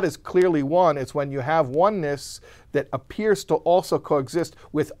 it's not as clearly one. It's when you have oneness that appears to also coexist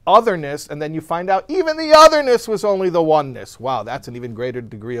with otherness, and then you find out even the otherness was only the oneness. Wow, that's an even greater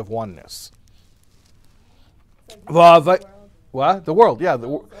degree of oneness. What? The world, yeah.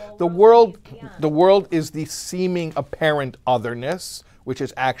 The world is the seeming apparent otherness, which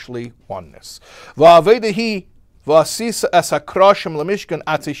is actually oneness. Now, these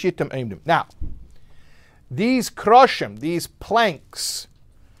kroshim, these planks,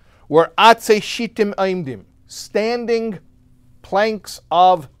 were atzeshitim aimdim, standing planks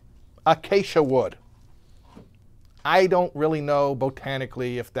of acacia wood. I don't really know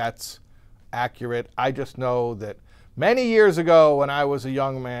botanically if that's accurate. I just know that many years ago when I was a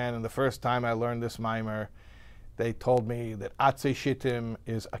young man and the first time I learned this maamar, they told me that atzei shittim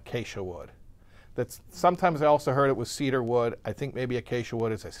is acacia wood. That's, sometimes I also heard it was cedar wood. I think maybe acacia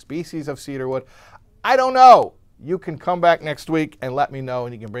wood is a species of cedar wood. I don't know. You can come back next week and let me know,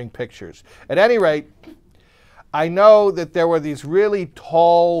 and you can bring pictures. At any rate, I know that there were these really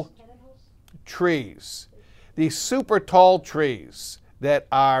tall trees, these super tall trees that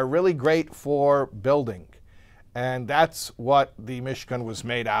are really great for building. And that's what the Mishkan was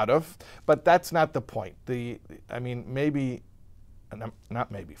made out of. But that's not the point.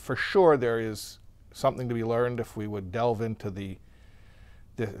 For sure there is something to be learned if we would delve into the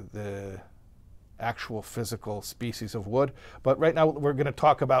actual physical species of wood. But right now we're going to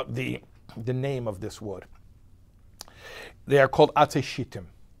talk about the name of this wood. They are called atzei shittim.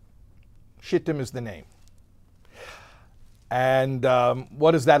 Shittim is the name. And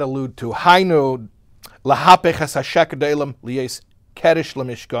what does that allude to? Hainu to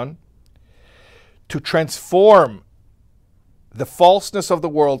transform the falseness of the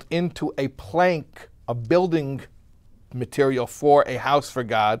world into a plank, a building material for a house for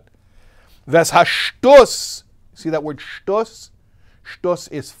God. Ves hashtus, see that word shtus? Shtus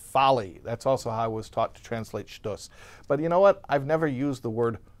is folly. That's also how I was taught to translate shtus. But you know what? I've never used the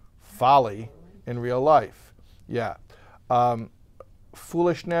word folly in real life. Yeah.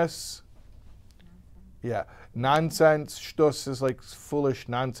 Foolishness. Yeah. Nonsense. Shtus is like foolish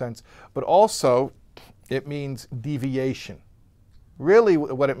nonsense. But also, it means deviation. Really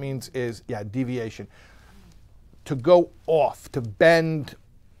what it means is, deviation. To go off, to bend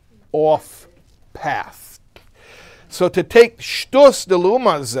off path. So to take shtus de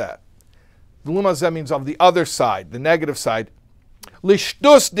lumazeh means of the other side, the negative side,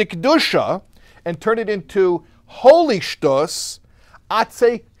 lishtus dikdusha, and turn it into holy shtus,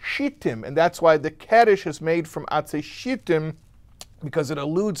 atzei shittim, and that's why the kaddish is made from atzei shittim, because it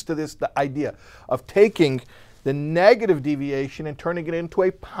alludes to this, the idea of taking the negative deviation and turning it into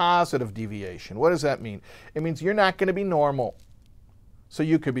a positive deviation. What does that mean? It means you're not going to be normal. So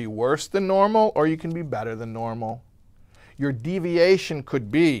you could be worse than normal, or you can be better than normal. Your deviation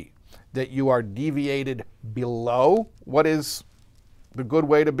could be that you are deviated below what is the good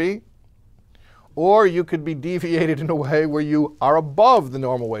way to be, or you could be deviated in a way where you are above the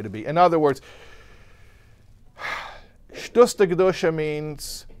normal way to be. In other words, shtus de kedusha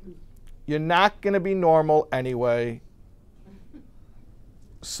means you're not going to be normal anyway,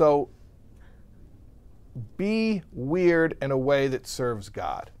 so be weird in a way that serves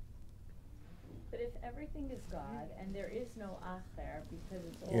God. But if everything is God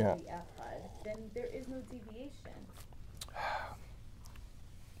all Yeah. the echad, then there is no deviation.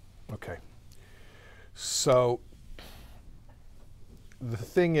 Okay. So the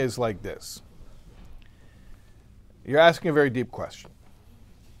thing is like this. You're asking a very deep question.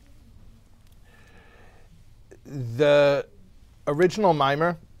 The original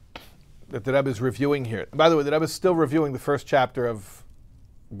maamar that the Rebbe is reviewing here. By the way, the Rebbe is still reviewing the first chapter of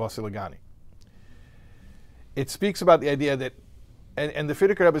Basi LeGani. It speaks about the idea that, and the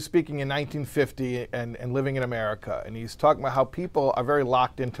Frierdiker Rebbe is speaking in 1950 and living in America, and he's talking about how people are very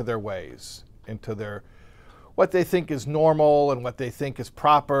locked into their ways, into their, what they think is normal and what they think is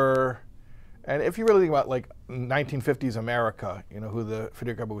proper. And if you really think about like 1950s America, you know, who the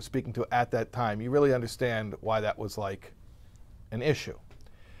Frierdiker Rebbe was speaking to at that time, you really understand why that was like an issue.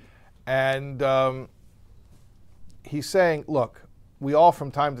 And he's saying, look, we all from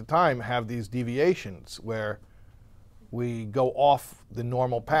time to time have these deviations where we go off the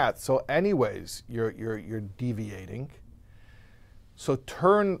normal path. So anyways, you're deviating. So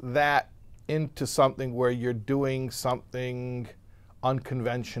turn that into something where you're doing something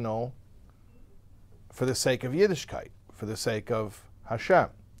unconventional for the sake of Yiddishkeit, for the sake of Hashem.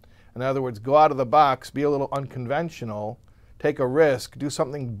 In other words, go out of the box, be a little unconventional, take a risk, do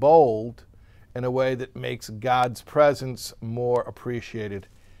something bold in a way that makes God's presence more appreciated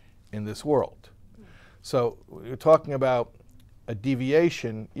in this world. So you're talking about a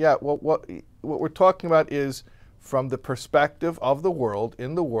deviation. Yeah, what we're talking about is from the perspective of the world.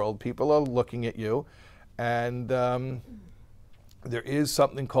 In the world, people are looking at you, and there is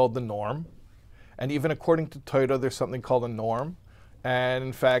something called the norm. And even according to Torah, there's something called a norm. And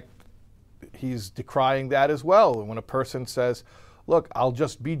in fact, he's decrying that as well. When a person says, look, I'll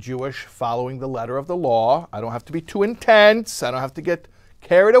just be Jewish following the letter of the law. I don't have to be too intense. I don't have to get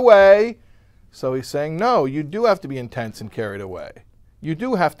carried away. So he's saying, no, you do have to be intense and carried away. You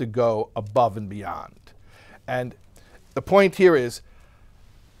do have to go above and beyond. And the point here is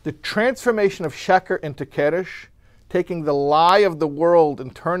the transformation of Sheker into Kiddush, taking the lie of the world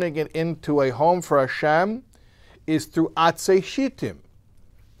and turning it into a home for Hashem, is through atzei shitim,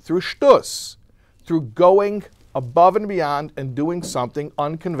 through shtus, through going above and beyond and doing something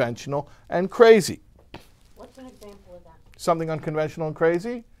unconventional and crazy. What's an example of that? Something unconventional and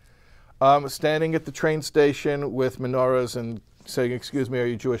crazy? Standing at the train station with menorahs and saying, excuse me, are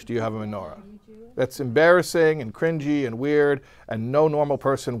you Jewish? Do you have a menorah? That's embarrassing and cringy and weird, and no normal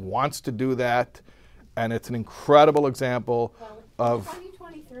person wants to do that. And it's an incredible example of...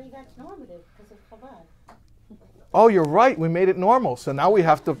 2023, that's normative because of Chabad. Oh, you're right. We made it normal. So now we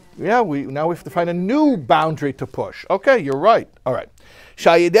have to, now we have to find a new boundary to push. Okay, you're right. All right.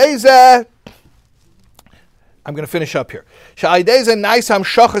 Shayideza. I'm going to finish up here. Shayideza naisam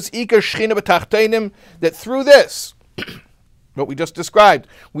shachas ikar shchina b'tachtenim. That through this, what we just described,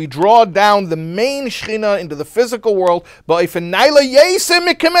 we draw down the main shchina into the physical world in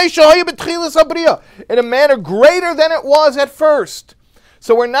a manner greater than it was at first.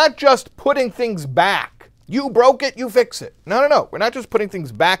 So we're not just putting things back. You broke it, you fix it. No. We're not just putting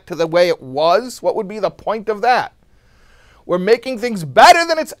things back to the way it was. What would be the point of that? We're making things better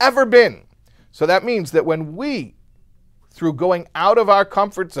than it's ever been. So that means that when we, through going out of our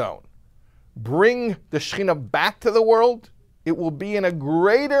comfort zone, bring the Shekhinah back to the world, it will be in a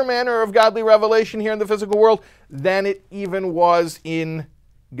greater manner of godly revelation here in the physical world than it even was in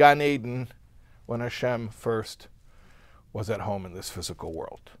Gan Eden when Hashem first was at home in this physical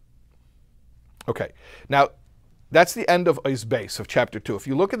world. Okay, now that's the end of Ois Beis of chapter 2. If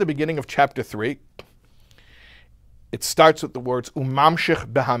you look at the beginning of chapter 3, it starts with the words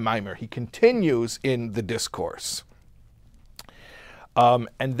Umamshich behamaimer. He continues in the discourse. And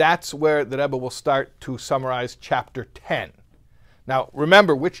that's where the Rebbe will start to summarize chapter 10. Now,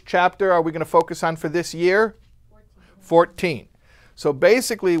 remember, which chapter are we going to focus on for this year? 14. So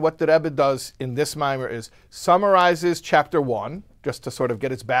basically what the Rebbe does in this maamar is summarizes chapter 1, just to sort of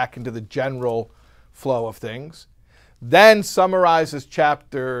get us back into the general flow of things. Then summarizes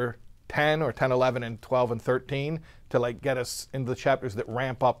chapter 10 or 10, 11, and 12, and 13 to like get us into the chapters that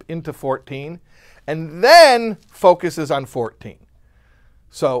ramp up into 14. And then focuses on 14.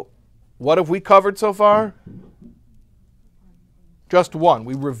 So what have we covered so far? Just one.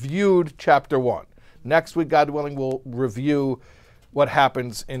 We reviewed chapter 1. Next week, God willing, we'll review what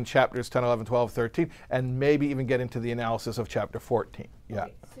happens in chapters 10, 11, 12, 13, and maybe even get into the analysis of chapter 14. Yeah.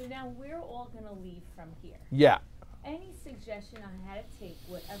 Okay, so now we're all going to leave from here. Yeah. Any suggestion on how to take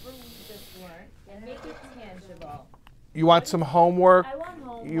whatever we just learned and make it tangible? You want some homework? I want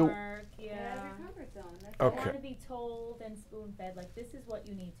homework, Get out of your comfort zone. That's I Okay. want to be told and spoon-fed, like, this is what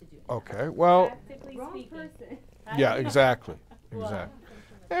you need to do. Okay. Well, Practically Wrong speaking. person. yeah, exactly. Well, Exactly.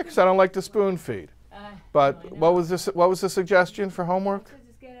 Yeah, because I don't like to spoon feed. But I know. what was the suggestion for homework? So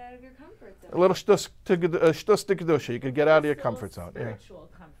just get out of your comfort zone. A little shtus to kedusha. You could get out of your comfort zone. Yeah. Spiritual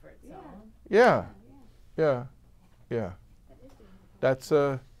comfort zone. Yeah. Yeah. Yeah. That's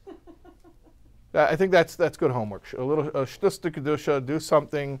I think that's good homework. A little shtus to kedusha. Do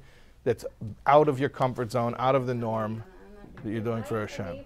something that's out of your comfort zone, out of the norm that you're doing for Hashem.